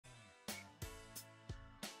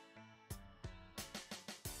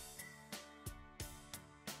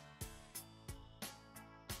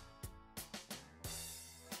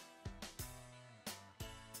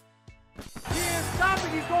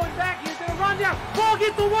he's going back. He's going to run down. Ball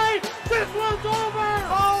gets away. This one's over.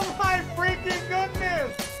 Oh my freaking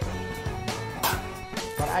goodness.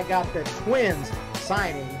 But I got the Twins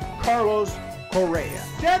signing Carlos Correa.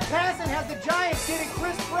 Dead Passant has the Giants getting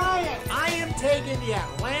Chris Bryant. I am taking the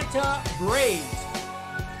Atlanta Braves.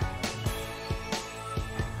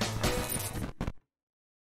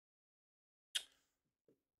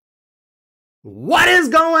 What is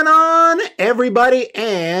going on, everybody,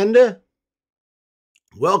 and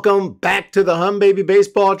welcome back to the Humm Baby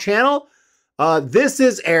Baseball channel. This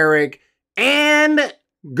is Eric, and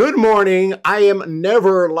good morning. I am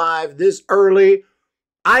never live this early.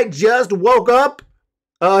 I just woke up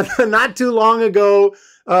not too long ago.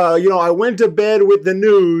 I went to bed with the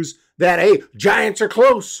news that, hey, Giants are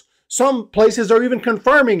close. Some places are even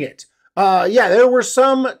confirming it. There were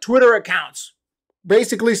some Twitter accounts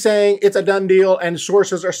basically saying it's a done deal, and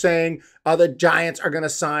sources are saying the Giants are going to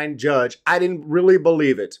sign Judge. I didn't really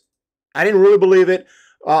believe it.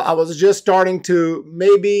 I was just starting to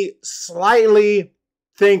maybe slightly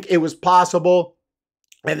think it was possible.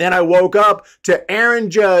 And then I woke up to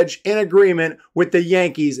Aaron Judge in agreement with the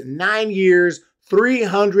Yankees, 9 years,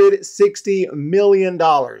 $360 million,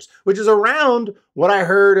 which is around what I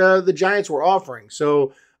heard the Giants were offering.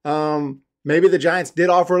 So maybe the Giants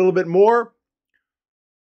did offer a little bit more.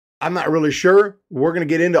 I'm not really sure. We're going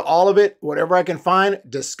to get into all of it, whatever I can find,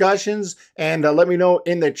 discussions, and let me know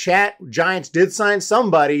in the chat. Giants did sign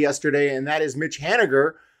somebody yesterday, and that is Mitch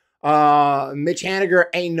Haniger. Mitch Haniger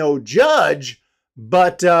ain't no Judge,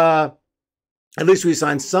 but at least we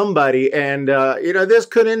signed somebody, and this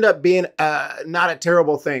could end up being not a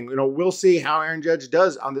terrible thing. We'll see how Aaron Judge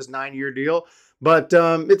does on this 9-year deal, but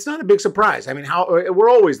it's not a big surprise. I mean,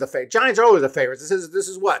 we're always the favorite. Giants are always the favorites. This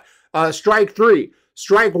is what strike three.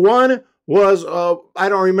 Strike one was, I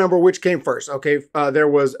don't remember which came first. Okay, there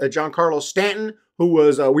was Giancarlo Stanton, who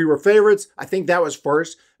was, we were favorites. I think that was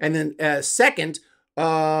first. And then second,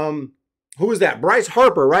 who was that? Bryce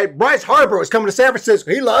Harper, right? Bryce Harper was coming to San Francisco.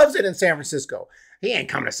 He loves it in San Francisco. He ain't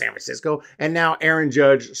coming to San Francisco. And now Aaron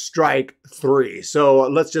Judge, strike three. So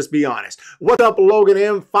let's just be honest. What's up, Logan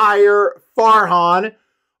M? Fire Farhan.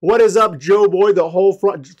 What is up, Joe Boy? The whole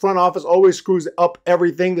front office always screws up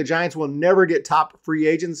everything. The Giants will never get top free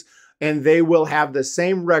agents, and they will have the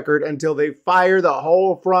same record until they fire the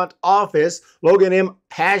whole front office. Logan M,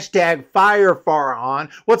 hashtag fire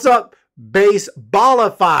Farhan. What's up,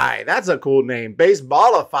 Baseballify? That's a cool name.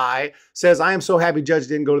 Baseballify says, I am so happy Judge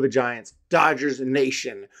didn't go to the Giants. Dodgers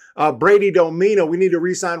Nation. Brady Domino, we need to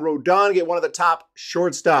re-sign Rodon, get one of the top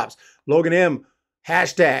shortstops. Logan M,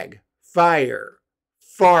 hashtag fire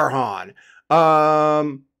Farhan. I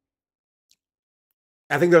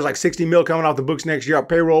think there's like 60 mil coming off the books next year. Our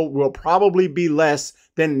payroll will probably be less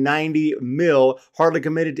than 90 mil. Hardly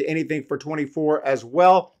committed to anything for 24 as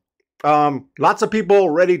well. Lots of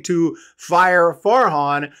people ready to fire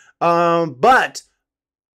Farhan. But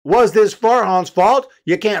was this Farhan's fault?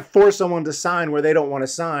 You can't force someone to sign where they don't want to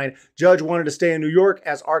sign. Judge wanted to stay in New York,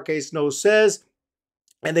 as RK Snow says,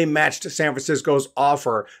 and they matched San Francisco's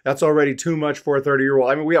offer. That's already too much for a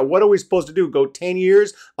 30-year-old. I mean, what are we supposed to do? Go 10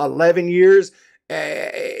 years, 11 years?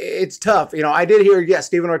 It's tough. I did hear, yes,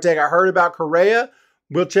 Steven Ortega. I heard about Correa.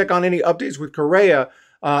 We'll check on any updates with Correa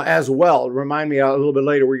as well. Remind me a little bit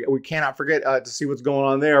later. We cannot forget to see what's going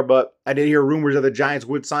on there. But I did hear rumors that the Giants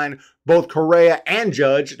would sign both Correa and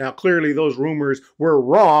Judge. Now, clearly, those rumors were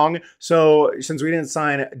wrong. So, since we didn't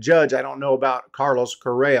sign Judge, I don't know about Carlos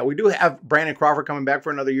Correa. We do have Brandon Crawford coming back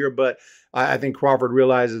for another year, but I think Crawford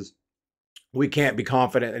realizes we can't be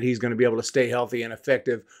confident that he's going to be able to stay healthy and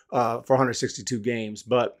effective for 162 games.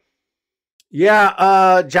 But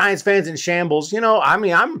yeah, Giants fans in shambles.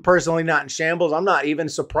 I'm personally not in shambles. I'm not even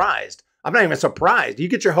surprised. You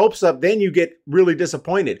get your hopes up, then you get really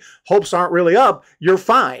disappointed. Hopes aren't really up. You're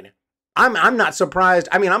fine. I'm not surprised.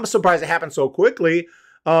 I'm surprised it happened so quickly,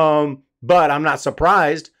 but I'm not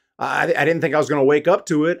surprised. I didn't think I was going to wake up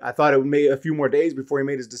to it. I thought it would be a few more days before he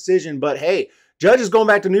made his decision. But hey, Judge is going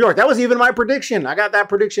back to New York. That was even my prediction. I got that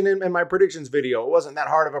prediction in my predictions video. It wasn't that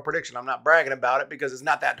hard of a prediction. I'm not bragging about it because it's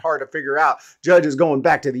not that hard to figure out. Judge is going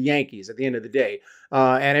back to the Yankees at the end of the day.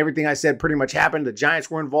 And everything I said pretty much happened. The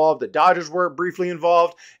Giants were involved. The Dodgers were briefly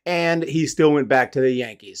involved. And he still went back to the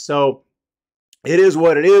Yankees. So it is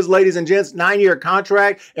what it is, ladies and gents. 9-year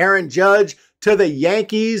contract. Aaron Judge to the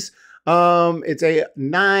Yankees. It's a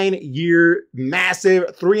 9-year,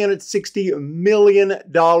 massive $360 million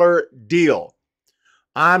deal.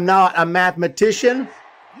 I'm not a mathematician,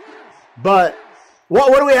 but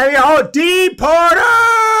what do we have here? Oh, D. Porter!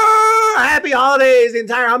 Happy holidays, the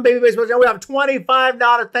entire Humm Baby Baseball channel. We have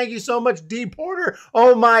 $25. Thank you so much, D. Porter.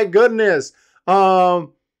 Oh, my goodness.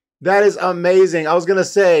 That is amazing. I was going to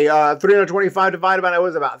say 325 divided by, what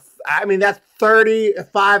is it about? I mean, that's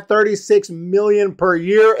 36 million per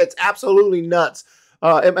year. It's absolutely nuts.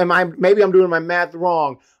 Maybe I'm doing my math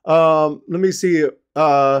wrong. Let me see.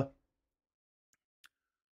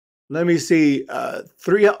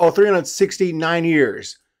 369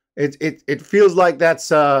 years. It feels like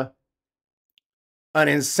that's an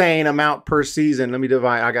insane amount per season. Let me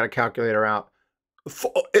divide. I got a calculator out.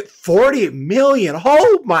 40 million.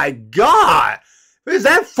 Oh my God. Is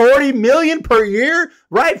that 40 million per year?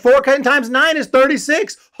 Right. 4 times 9 is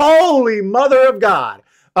 36. Holy mother of God.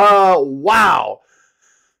 Wow.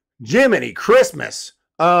 Jiminy Christmas.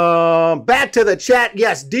 Back to the chat.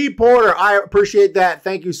 Yes, D Porter. I appreciate that.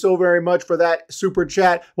 Thank you so very much for that super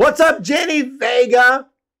chat. What's up, Jenny Vega?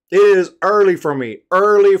 It is early for me.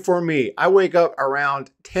 Early for me. I wake up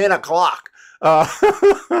around 10 o'clock. Really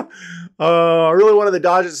wanted the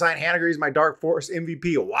Dodgers to sign Haniger. He's my Dark Force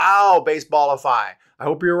MVP. Wow, Baseballify. I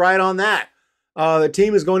hope you're right on that. The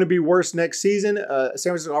team is going to be worse next season. San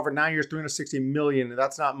Francisco offered 9 years, $360 million.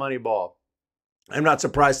 That's not Moneyball. I'm not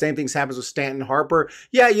surprised. Same things happens with Stanton Harper.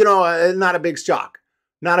 Yeah, not a big shock.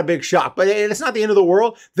 Not a big shock. But it's not the end of the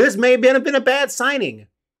world. This may have been a bad signing.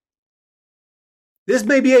 This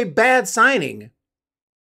may be a bad signing.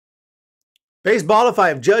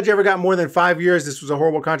 Baseballify, if Judge ever got more than 5 years, this was a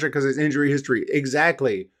horrible contract because of his injury history.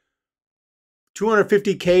 Exactly.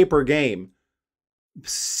 $250K per game.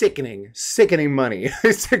 Sickening money.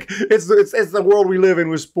 It's the world we live in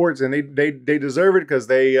with sports, and they deserve it because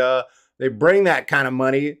they bring that kind of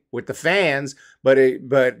money with the fans. But if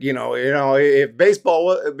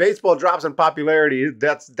baseball drops in popularity,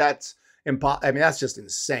 that's just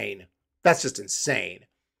insane. That's just insane.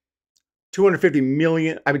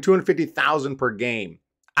 250,000 per game.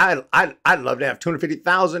 I'd love to have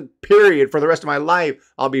 250,000 period for the rest of my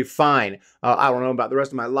life. I'll be fine. I don't know about the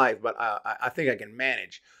rest of my life, but I think I can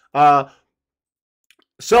manage.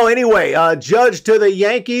 So anyway, Judge to the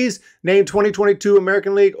Yankees, named 2022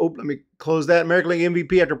 American League. Oh, let me close that. American League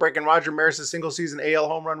MVP after breaking Roger Maris's single season AL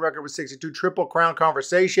home run record with 62. Triple Crown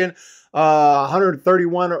conversation.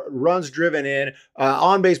 131 runs driven in.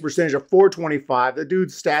 On base percentage of 425. The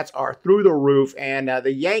dude's stats are through the roof. And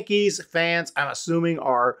the Yankees fans, I'm assuming,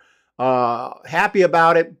 are happy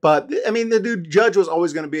about it. But, I mean, the dude Judge was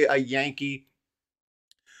always going to be a Yankee.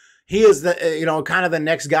 He is the, kind of the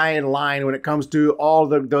next guy in line when it comes to all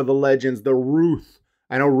the legends. The Ruth.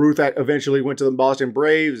 I know Ruth eventually went to the Boston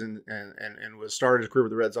Braves and was started his career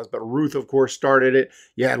with the Red Sox, but Ruth, of course, started it.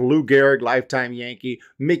 You had Lou Gehrig, lifetime Yankee.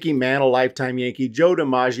 Mickey Mantle, lifetime Yankee. Joe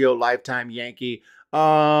DiMaggio, lifetime Yankee.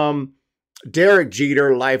 Derek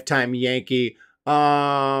Jeter, lifetime Yankee.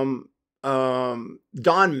 Don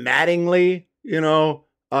Mattingly,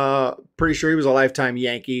 pretty sure he was a lifetime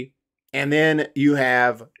Yankee. And then you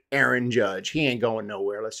have Aaron Judge. He ain't going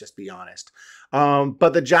nowhere. Let's just be honest.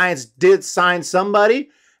 But the Giants did sign somebody,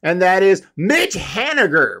 and that is Mitch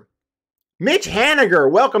Haniger. Mitch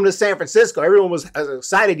Haniger, welcome to San Francisco. Everyone was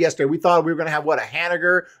excited yesterday. We thought we were going to have, a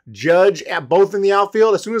Haniger, Judge, both in the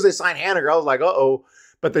outfield. As soon as they signed Haniger, I was like, uh-oh.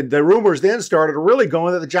 But the rumors then started really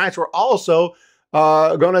going that the Giants were also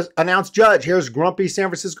going to announce Judge. Here's grumpy San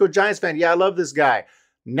Francisco Giants fan. Yeah, I love this guy.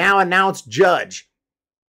 Now announced Judge.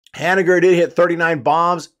 Haniger did hit 39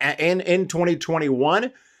 bombs in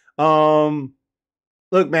 2021.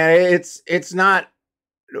 Look, man, it's not,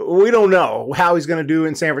 we don't know how he's going to do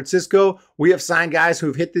in San Francisco. We have signed guys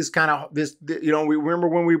who've hit we remember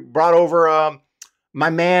when we brought over my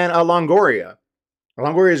man Longoria.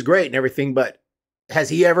 Longoria is great and everything, but has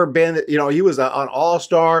he ever been, he was an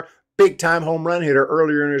all-star, big-time home run hitter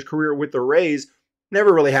earlier in his career with the Rays.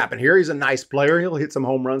 Never really happened here. He's a nice player. He'll hit some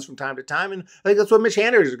home runs from time to time. And I think that's what Mitch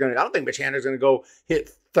Haniger is going to do. I don't think Mitch Haniger is going to go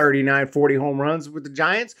hit 39, 40 home runs with the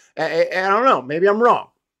Giants. I don't know. Maybe I'm wrong.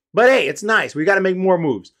 But hey, it's nice. We got to make more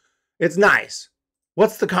moves. It's nice.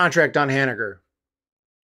 What's the contract on Haniger?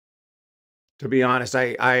 To be honest,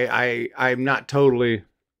 I'm not totally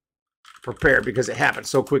prepared because it happened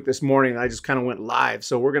so quick this morning. I just kind of went live.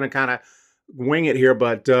 So we're going to kind of wing it here.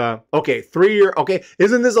 But okay, 3-year. Okay,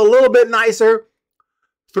 isn't this a little bit nicer?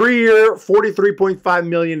 3-year, $43.5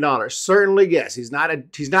 million. Certainly, yes. He's not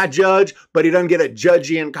Judge, but he doesn't get a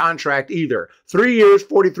Judgian contract either. 3 years,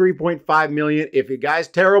 $43.5 million. If the guy's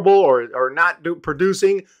terrible or not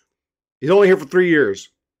producing, he's only here for 3 years.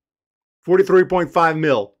 $43.5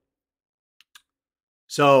 million.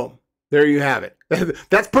 So there you have it.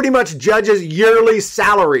 That's pretty much Judge's yearly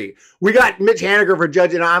salary. We got Mitch Haniger for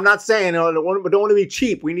Judge, and I'm not saying I don't want to be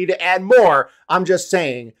cheap. We need to add more. I'm just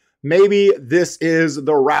saying, maybe this is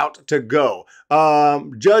the route to go.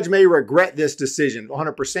 Judge may regret this decision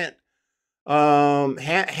 100%.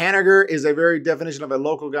 Haniger is a very definition of a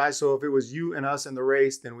local guy. So if it was you and us in the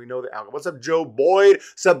race, then we know the outcome. What's up, Joe Boyd?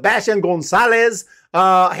 Sebastian Gonzalez.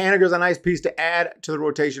 Haniger's a nice piece to add to the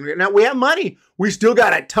rotation. Now we have money. We still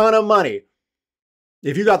got a ton of money.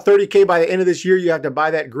 If you got 30K by the end of this year, you have to buy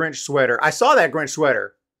that Grinch sweater. I saw that Grinch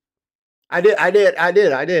sweater. I do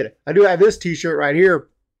have this t-shirt right here.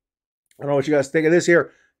 I don't know what you guys think of this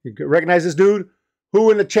here. You recognize this dude? Who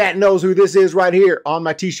in the chat knows who this is right here on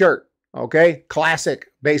my t-shirt? Okay, classic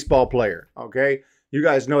baseball player. Okay, you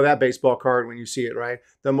guys know that baseball card when you see it, right?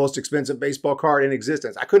 The most expensive baseball card in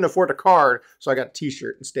existence. I couldn't afford a card, so I got a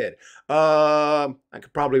t-shirt instead. I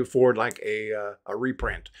could probably afford like a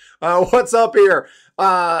reprint. What's up here?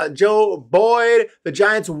 Joe Boyd. The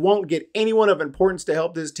Giants won't get anyone of importance to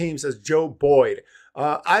help this team, says Joe Boyd.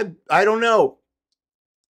 I don't know.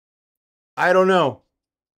 I don't know.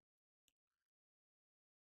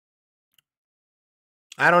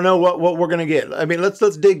 I don't know what we're gonna get. I mean, let's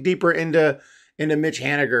dig deeper into Mitch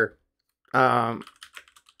Haniger.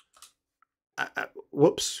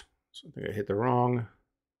 Whoops! I think I hit the wrong.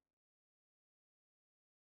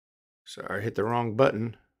 Sorry, I hit the wrong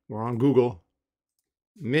button. We're on Google.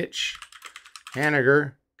 Mitch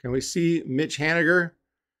Haniger. Can we see Mitch Haniger?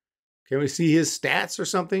 Can we see his stats or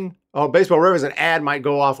something? Oh, Baseball Reference, an ad might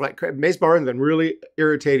go off like crazy. Baseball Reference has been really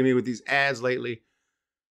irritating me with these ads lately.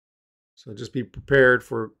 So just be prepared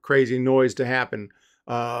for crazy noise to happen.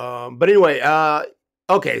 But anyway,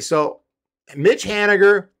 okay, so Mitch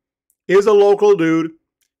Haniger is a local dude.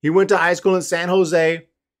 He went to high school in San Jose.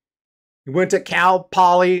 He went to Cal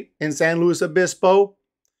Poly in San Luis Obispo.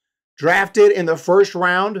 Drafted in the first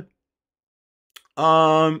round.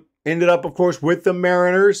 Ended up, of course, with the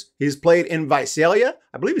Mariners. He's played in Visalia.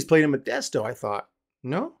 I believe he's played in Modesto, I thought.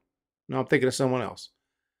 No? No, I'm thinking of someone else.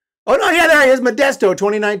 Oh, no, yeah, there he is, Modesto,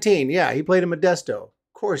 2019. Yeah, he played in Modesto.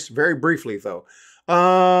 Of course, very briefly, though.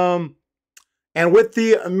 And with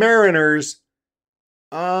the Mariners,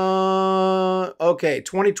 okay,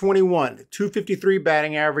 2021, 253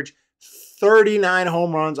 batting average, 39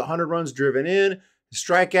 home runs, 100 runs driven in,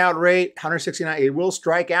 strikeout rate, 169. He will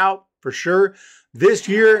strike out for sure. This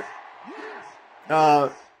year,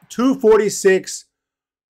 246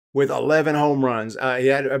 with 11 home runs. He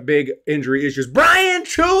had a big injury issues. Brian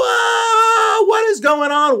Chua, what is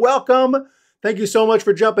going on? Welcome. Thank you so much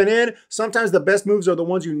for jumping in. Sometimes the best moves are the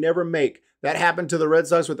ones you never make. That happened to the Red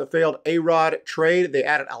Sox with the failed A-Rod trade. They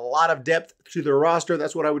added a lot of depth to their roster.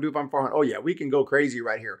 That's what I would do if I'm Farhan. Oh, yeah, we can go crazy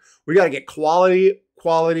right here. We got to get quality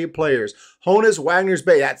players. Honus Wagner's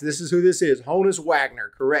base. This is who this is. Honus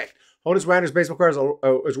Wagner, correct. Honus Wagner's baseball card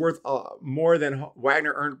is worth more than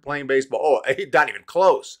Wagner earned playing baseball. Oh, not even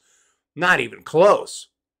close. Not even close.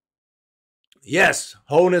 Yes,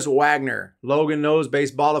 Honus Wagner. Logan knows.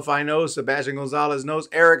 Baseballify knows. Sebastian Gonzalez knows.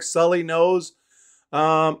 Eric Sully knows.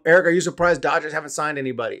 Eric, are you surprised Dodgers haven't signed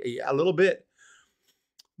anybody? Yeah, a little bit.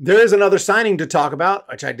 There is another signing to talk about,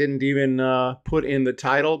 which I didn't even put in the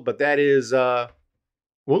title, but that is,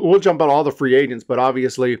 we'll jump on all the free agents, but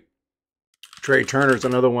obviously Trey Turner is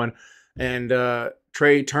another one. And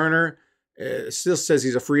Trey Turner still says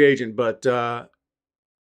he's a free agent, but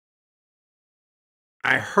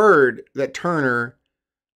I heard that Turner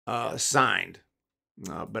signed,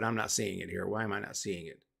 but I'm not seeing it here. Why am I not seeing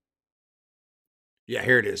it? Yeah,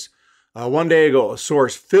 here it is. One day ago, a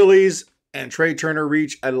source, Phillies and Trey Turner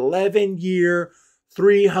reach 11-year,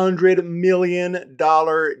 $300 million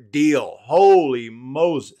deal. Holy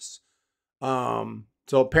Moses.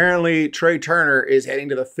 So apparently Trey Turner is heading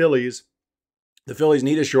to the Phillies. The Phillies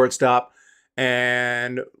need a shortstop.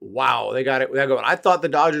 And wow, they got it. I thought the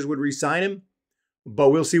Dodgers would re-sign him, but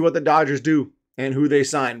we'll see what the Dodgers do and who they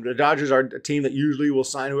sign. The Dodgers are a team that usually will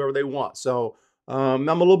sign whoever they want. So I'm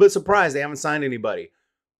a little bit surprised they haven't signed anybody.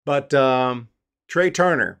 But Trey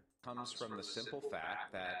Turner comes from the simple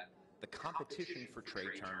fact that the competition for Trey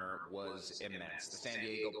Turner was immense. The San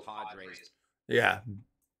Diego Padres. Yeah.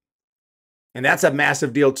 And that's a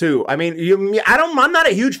massive deal too. I mean, I'm not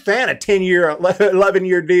a huge fan of 10-year,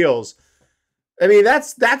 11-year deals. I mean,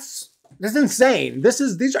 that's insane.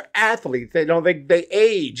 These are athletes. They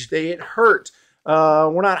age, they get hurt.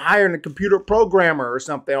 We're not hiring a computer programmer or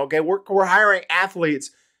something. Okay, we're hiring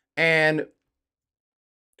athletes, and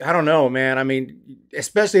I don't know, man. I mean,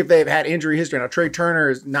 especially if they've had injury history. Now, Trey Turner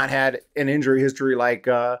has not had an injury history like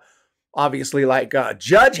obviously like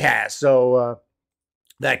Judge has. So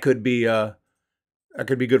that could be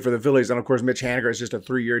good for the Phillies. And of course, Mitch Haniger is just a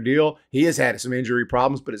 3-year deal. He has had some injury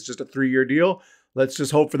problems, but it's just a 3-year deal. Let's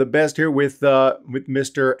just hope for the best here with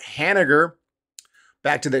Mr. Haniger.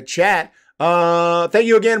 Back to the chat. Thank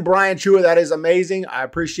you again, Brian Chua. That is amazing. I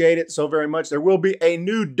appreciate it so very much. There will be a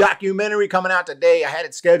new documentary coming out today. I had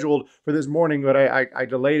it scheduled for this morning, but I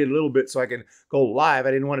delayed it a little bit so I can go live.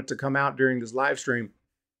 I didn't want it to come out during this live stream.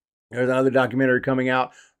 There's another documentary coming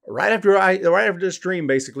out right after this stream.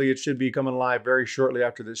 Basically, it should be coming live very shortly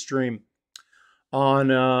after this stream.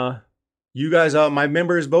 On you guys, my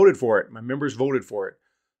members voted for it. My members voted for it.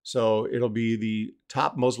 So it'll be the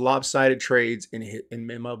top most lopsided trades in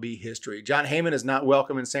MLB history. John Heyman is not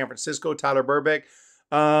welcome in San Francisco. Tyler Burbeck.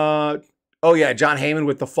 Oh yeah, John Heyman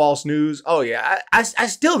with the false news. Oh yeah, I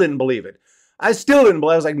still didn't believe it. I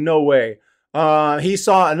was like, no way. He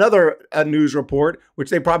saw another news report, which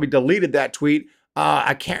they probably deleted that tweet.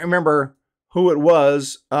 I can't remember who it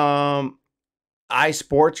was. iSports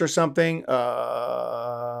or something.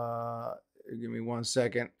 Give me 1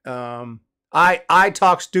 second.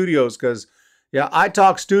 iTalk Studios, because yeah,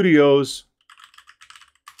 iTalk Studios.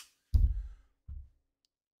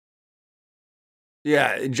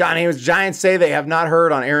 Yeah, John Heyman's Giants say they have not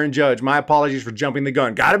heard on Aaron Judge. My apologies for jumping the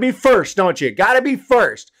gun. Got to be first, don't you? Got to be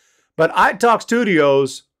first. But iTalk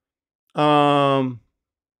Studios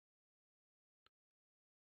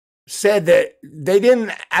said that they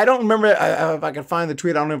didn't. I don't remember if I can find the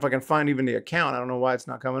tweet. I don't know if I can find even the account. I don't know why it's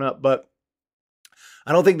not coming up, but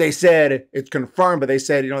I don't think they said it's confirmed, but they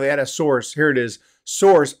said, they had a source. Here it is.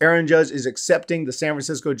 Source, Aaron Judge is accepting the San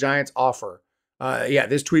Francisco Giants offer. Yeah,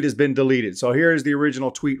 this tweet has been deleted. So here is the original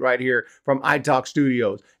tweet right here from iTalk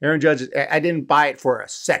Studios. Aaron Judge, I didn't buy it for a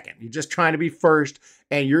second. You're just trying to be first,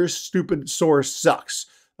 and your stupid source sucks.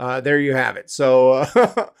 There you have it. So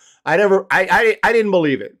I didn't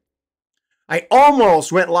believe it. I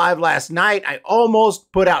almost went live last night. I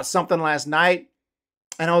almost put out something last night.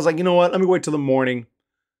 And I was like, you know what? Let me wait till the morning.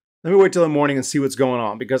 Let me wait till the morning and see what's going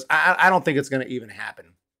on, because I don't think it's going to even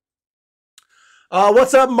happen.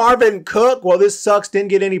 What's up, Marvin Cook? Well, this sucks. Didn't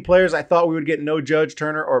get any players. I thought we would get no Judge,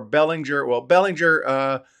 Turner, or Bellinger. Well,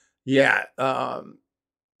 Bellinger, yeah.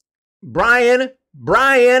 Brian,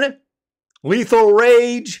 Lethal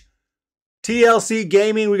Rage, TLC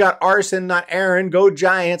Gaming. We got Arson, not Aaron. Go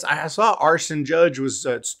Giants. I saw Arson Judge was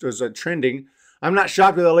trending. I'm not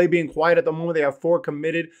shocked with LA being quiet at the moment. They have 4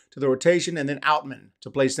 committed to the rotation, and then Outman to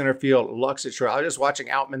play center field. Lux at short. I was just watching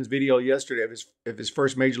Outman's video yesterday of his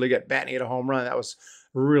first major league at bat, and he hit a home run. That was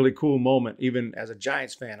a really cool moment, even as a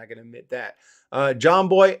Giants fan. I can admit that. John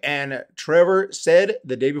Boy and Trevor said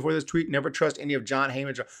the day before this tweet, never trust any of John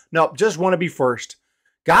Heyman's. No, just want to be first.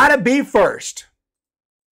 Gotta be first.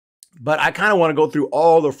 But I kind of want to go through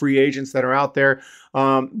all the free agents that are out there.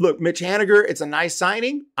 Look, Mitch Haniger, it's a nice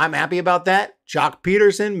signing. I'm happy about that. Jock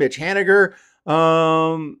Peterson, Mitch Haniger.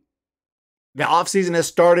 The offseason has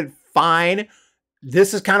started fine.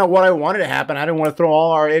 This is kind of what I wanted to happen. I didn't want to throw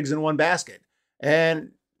all our eggs in one basket.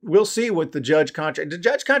 And we'll see with the Judge contract. The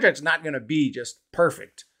Judge contract's not going to be just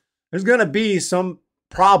perfect. There's going to be some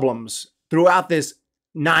problems throughout this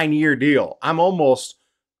 9-year deal.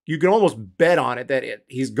 You can almost bet on it that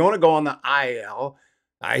he's going to go on the IL.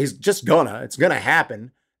 It's going to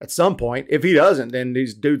happen at some point. If he doesn't, then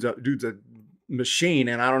these dude's a machine.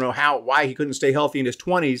 And I don't know why he couldn't stay healthy in his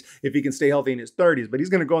 20s if he can stay healthy in his 30s. But he's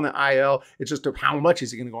going to go on the IL. It's just how much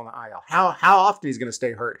is he going to go on the IL? How often he's going to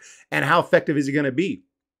stay hurt? And how effective is he going to be?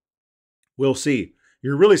 We'll see.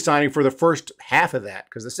 You're really signing for the first half of that,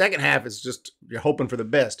 because the second half is just you're hoping for the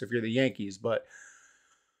best if you're the Yankees. But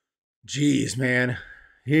geez, man.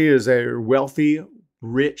 He is a wealthy,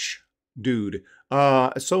 rich dude.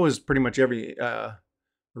 So is pretty much every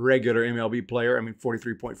regular MLB player. I mean,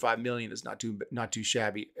 $43.5 million is not too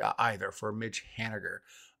shabby either for Mitch Haniger.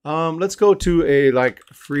 Let's go to a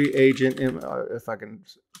free agent, if I can,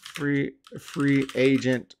 free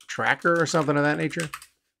agent tracker or something of that nature.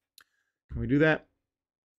 Can we do that?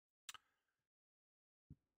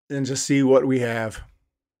 And just see what we have.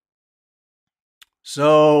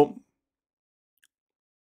 So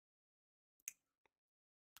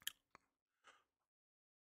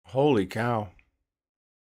holy cow.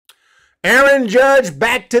 Aaron Judge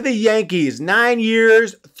back to the Yankees. 9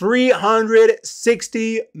 years,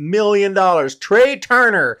 $360 million. Trey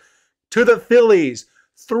Turner to the Phillies.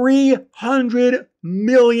 $300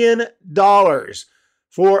 million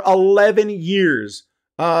for 11 years.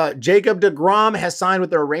 Jacob deGrom has signed with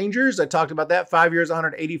the Rangers. I talked about that. 5 years,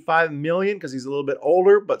 $185 million because he's a little bit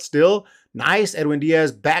older, but still nice. Edwin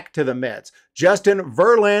Diaz back to the Mets. Justin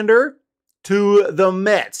Verlander to the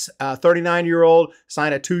Mets. 39-year-old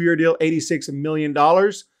signed a 2-year deal, $86 million.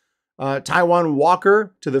 Taijuan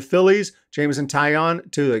Walker to the Phillies. Jameson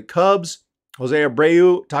Taillon to the Cubs. Jose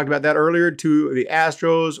Abreu, talked about that earlier, to the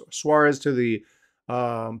Astros. Suarez to the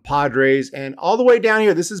Padres, and all the way down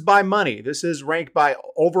here. This is by money. This is ranked by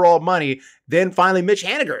overall money. Then finally, Mitch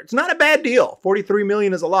Haniger. It's not a bad deal. $43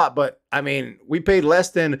 million is a lot, but I mean, we paid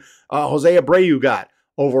less than Jose Abreu got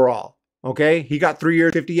overall. Okay, he got 3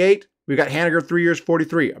 years, 58. We got Haniger 3 years,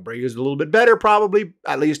 43. Abreu is a little bit better, probably,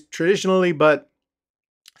 at least traditionally, but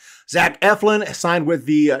Zach Eflin signed with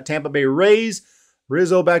the Tampa Bay Rays.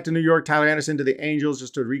 Rizzo back to New York. Tyler Anderson to the Angels.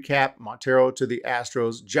 Just to recap, Montero to the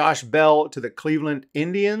Astros. Josh Bell to the Cleveland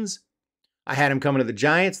Indians. I had him coming to the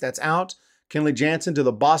Giants. That's out. Kenley Jansen to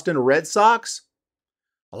the Boston Red Sox.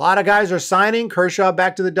 A lot of guys are signing. Kershaw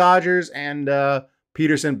back to the Dodgers. And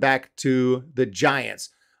Peterson back to the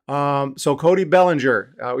Giants. So Cody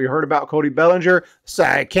Bellinger. We heard about Cody Bellinger. So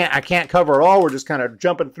I can't cover it all. We're just kind of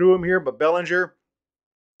jumping through them here. But Bellinger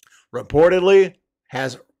reportedly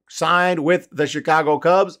has signed with the Chicago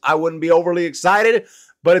Cubs. I wouldn't be overly excited,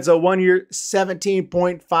 but it's a 1 year,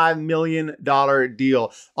 $17.5 million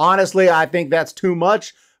deal. Honestly, I think that's too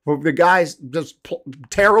much for the guy's just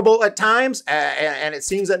terrible at times, and it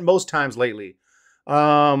seems that most times lately.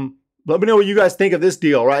 Let me know what you guys think of this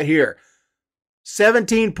deal right here.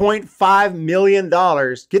 $17.5 million.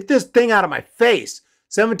 Get this thing out of my face.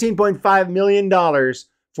 $17.5 million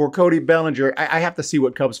for Cody Bellinger. I have to see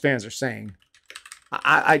what Cubs fans are saying.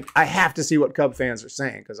 I have to see what Cubs fans are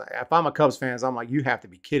saying, because if I'm a Cubs fan, I'm like, you have to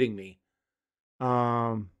be kidding me.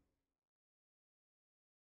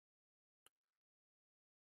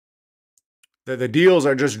 The deals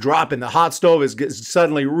are just dropping. The hot stove is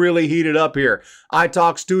suddenly really heated up here.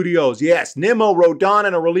 iTalk Studios, yes. Nimmo, Rodon,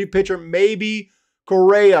 and a relief pitcher, maybe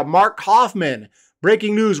Correa. Mark Hoffman.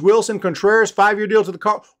 Breaking news, Wilson Contreras, 5-year deal to the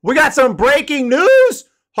Cardinals. We got some breaking news?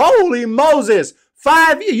 Holy Moses.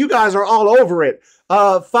 5 years. You guys are all over it.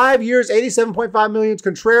 5 years, $87.5 million.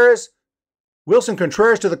 Contreras. Wilson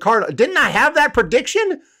Contreras to the Cardinals. Didn't I have that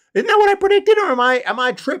prediction? Isn't that what I predicted, or am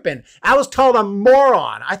I tripping? I was told I'm a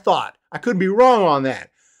moron. I thought. I could be wrong on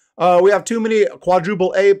that. We have too many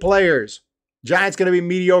quadruple A players. Giants going to be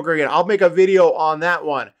mediocre again. I'll make a video on that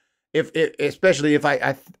one. Especially if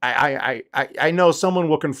I know someone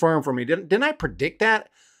will confirm for me. Didn't I predict that?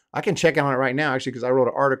 I can check on it right now, actually, because I wrote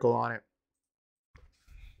an article on it.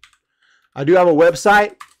 I do have a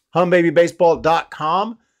website,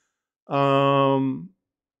 humbabybaseball.com.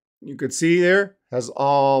 You can see there has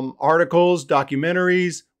articles,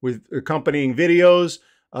 documentaries with accompanying videos.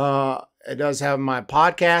 It does have my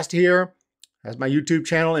podcast here, has my YouTube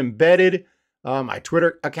channel embedded, my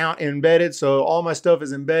Twitter account embedded. So all my stuff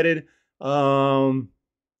is embedded. And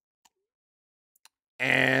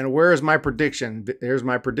where's my prediction? There's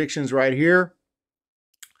my predictions right here.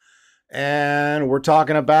 And we're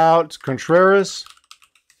talking about Contreras.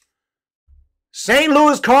 St.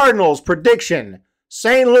 Louis Cardinals prediction.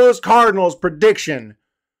 St. Louis Cardinals prediction.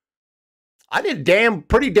 I did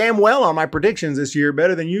pretty damn well on my predictions this year,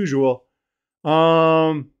 better than usual.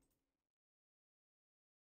 Got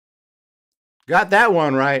that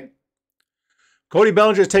one right. Cody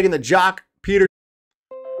Bellinger is taking the Jock Peter.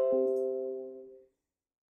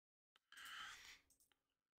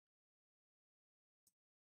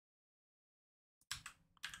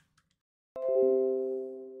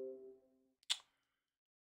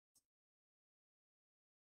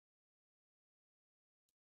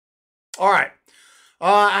 All right.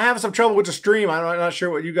 I have some trouble with the stream. I'm not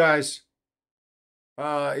sure what you guys...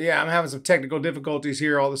 yeah, I'm having some technical difficulties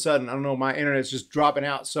here all of a sudden. I don't know. My internet's just dropping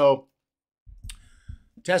out. So,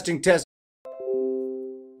 testing.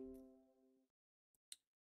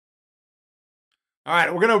 All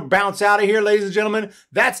right, we're going to bounce out of here, ladies and gentlemen.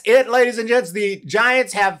 That's it, ladies and gents. The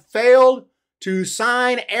Giants have failed to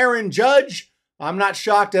sign Aaron Judge. I'm not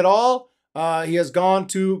shocked at all. He has gone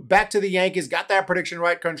back to the Yankees. Got that prediction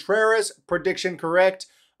right. Contreras, prediction correct.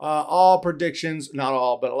 All predictions, not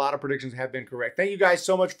all, but a lot of predictions have been correct. Thank you guys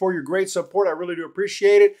so much for your great support. I really do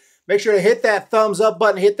appreciate it. Make sure to hit that thumbs up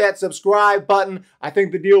button, hit that subscribe button. I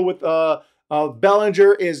think the deal with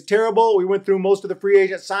Bellinger is terrible. We went through most of the free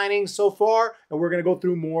agent signings so far, and we're going to go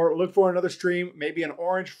through more. Look for another stream, maybe an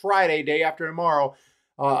Orange Friday, day after tomorrow.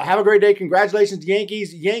 Have a great day. Congratulations,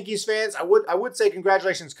 Yankees. Yankees fans, I would say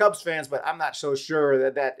congratulations, Cubs fans, but I'm not so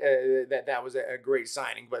sure that was a great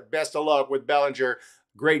signing. But best of luck with Bellinger.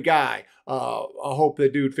 Great guy. I hope the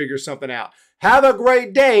dude figures something out. Have a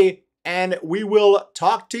great day, and we will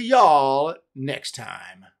talk to y'all next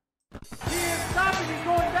time. He is stopping. He's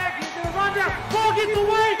going back. He's going to run down. Ball gets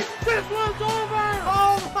away. This one's over.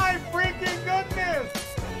 Oh my freaking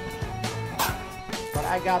goodness! But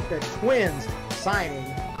I got the Twins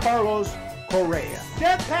signing Carlos Correa.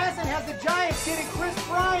 Jeff Passan has the Giants getting Chris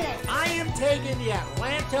Bryant. I am taking the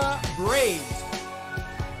Atlanta Braves.